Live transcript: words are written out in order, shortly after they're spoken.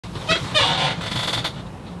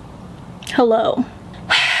Hello.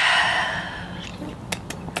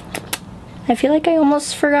 I feel like I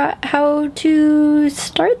almost forgot how to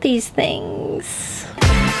start these things.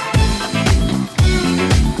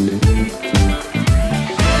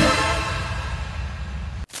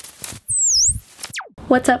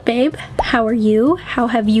 What's up, babe? How are you? How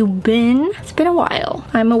have you been? It's been a while.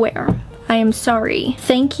 I'm aware. I am sorry.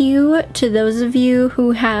 Thank you to those of you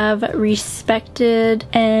who have respected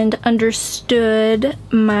and understood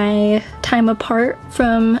my time apart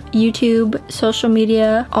from YouTube, social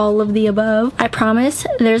media, all of the above. I promise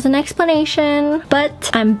there's an explanation,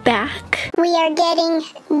 but I'm back. We are getting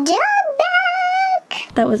done back.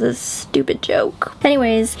 That was a stupid joke.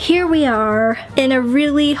 Anyways, here we are in a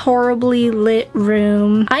really horribly lit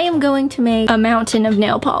room. I am going to make a mountain of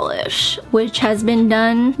nail polish, which has been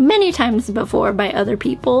done many times before by other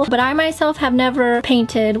people, but I myself have never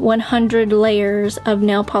painted 100 layers of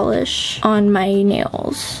nail polish on my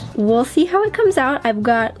nails. We'll see how it comes out. I've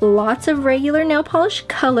got lots of regular nail polish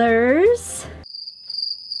colors.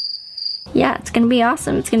 Yeah, it's gonna be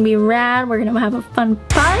awesome. It's gonna be rad. We're gonna have a fun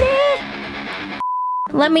party.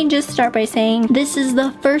 Let me just start by saying this is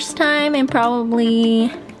the first time in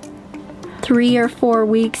probably 3 or 4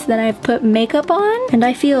 weeks that I've put makeup on, and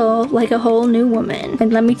I feel like a whole new woman,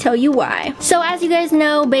 and let me tell you why. So as you guys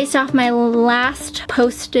know, based off my last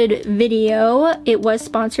posted video, it was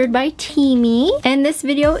sponsored by TEAMI, and this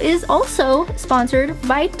video is also sponsored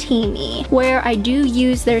by TEAMI, where I do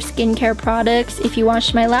use their skincare products. If you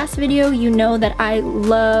watched my last video, you know that I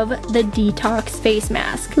love the detox face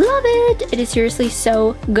mask. Love it! It is seriously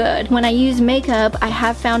so good. When I use makeup, I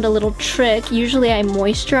have found a little trick. Usually I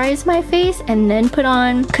moisturize my face and then put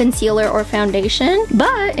on concealer or foundation,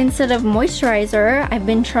 but instead of moisturizer, I've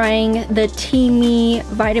been trying the TEAMI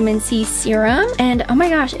vitamin C serum, and oh my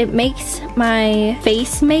gosh, it makes my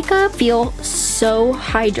face makeup feel so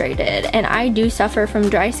hydrated, and I do suffer from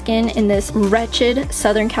dry skin in this wretched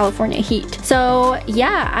Southern California heat. So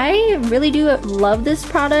yeah, I really do love this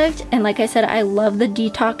product, and like I said, I love the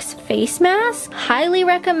detox face mask. Highly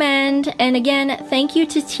recommend, and again, thank you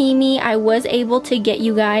to TEAMI. I was able to get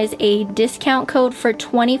you guys a discount code for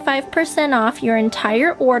 25% off your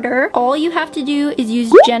entire order. All you have to do is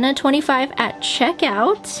use Jenna25 at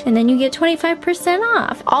checkout, and then you get 25%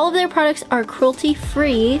 off. All of their products are cruelty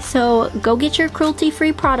free, so go get your cruelty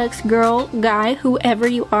free products, girl, guy, whoever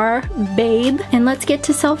you are, babe, and let's get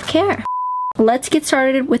to self-care. Let's get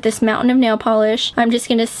started with this mountain of nail polish. I'm just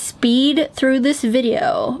gonna speed through this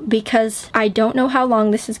video because I don't know how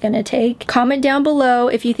long this is gonna take. Comment down below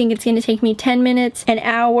if you think it's gonna take me 10 minutes, an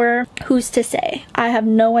hour, who's to say? I have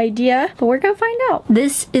no idea, but we're gonna find out.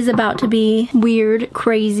 This is about to be weird,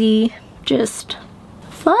 crazy, just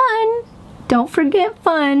fun. Don't forget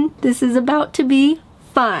fun. This is about to be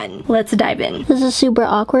fun. Let's dive in. This is super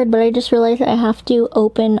awkward, but I just realized I have to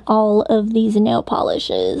open all of these nail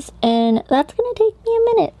polishes, and that's gonna take me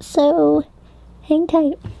a minute, so hang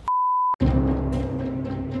tight.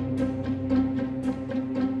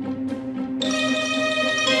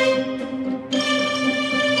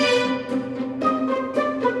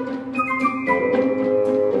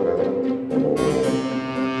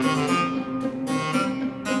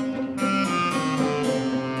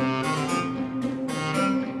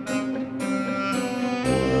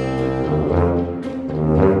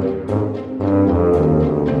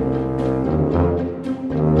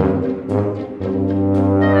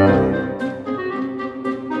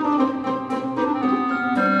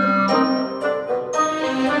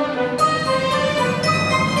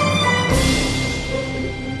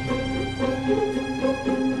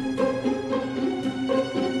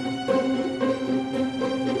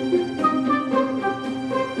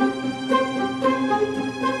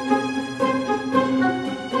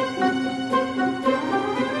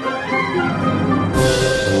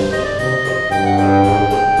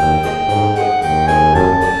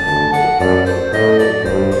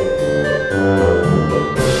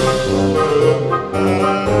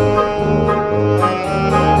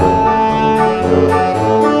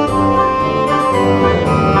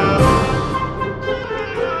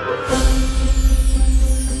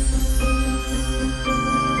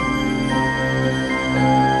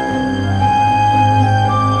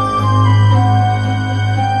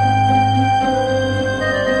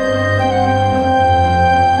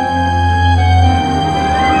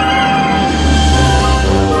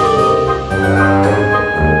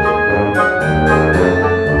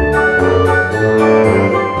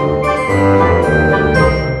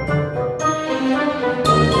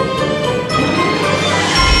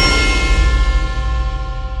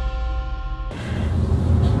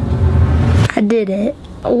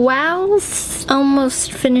 whilst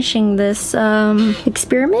almost finishing this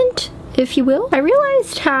experiment, if you will, I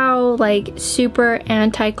realized how like super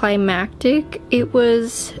anticlimactic it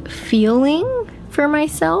was feeling for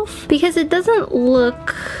myself, because it doesn't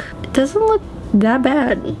look that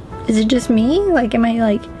bad. Is it just me? Like, am I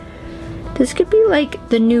like, this could be like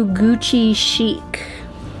the new Gucci chic.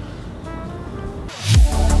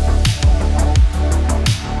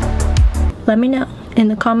 Let me know in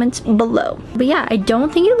the comments below. But yeah, I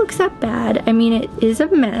don't think it looks that bad. I mean, it is a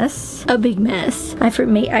mess, a big mess. I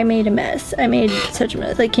made a mess. I made such a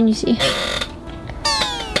mess. Like, can you see?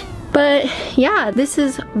 But yeah, this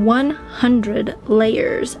is 100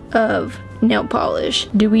 layers of nail polish.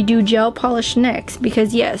 Do we do gel polish next?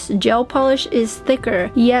 Because yes, gel polish is thicker.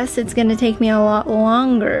 Yes, it's gonna take me a lot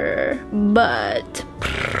longer, but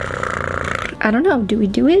I don't know. Do we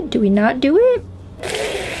do it? Do we not do it?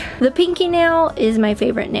 The pinky nail is my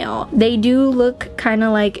favorite nail. They do look kind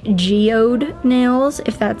of like geode nails,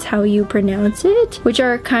 if that's how you pronounce it, which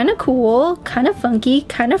are kind of cool, kind of funky,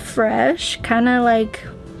 kind of fresh, kind of like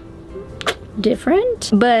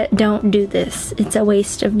different. But don't do this. It's a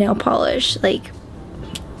waste of nail polish. Like,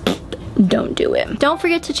 don't do it. Don't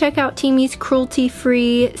forget to check out TEAMI's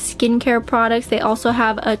cruelty-free skincare products. They also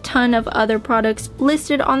have a ton of other products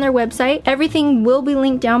listed on their website. Everything will be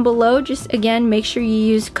linked down below. Just again, make sure you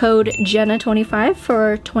use code Jenna25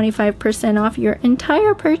 for 25% off your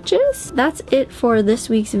entire purchase. That's it for this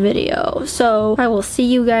week's video. So I will see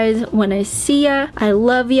you guys when I see ya. I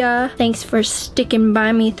love ya. Thanks for sticking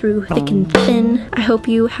by me through thick and thin. I hope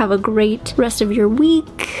you have a great rest of your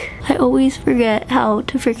week. I always forget how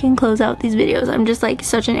to freaking close out these videos. I'm just like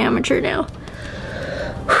such an amateur now.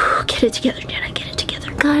 Get it together, Jenna, get it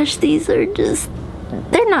together. Gosh, these are just,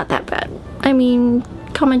 they're not that bad. I mean,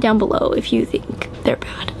 comment down below if you think they're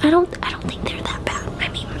bad. I don't think they're that bad. I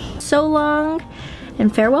mean, so long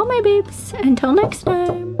and farewell, my babes. Until next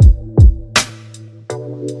time.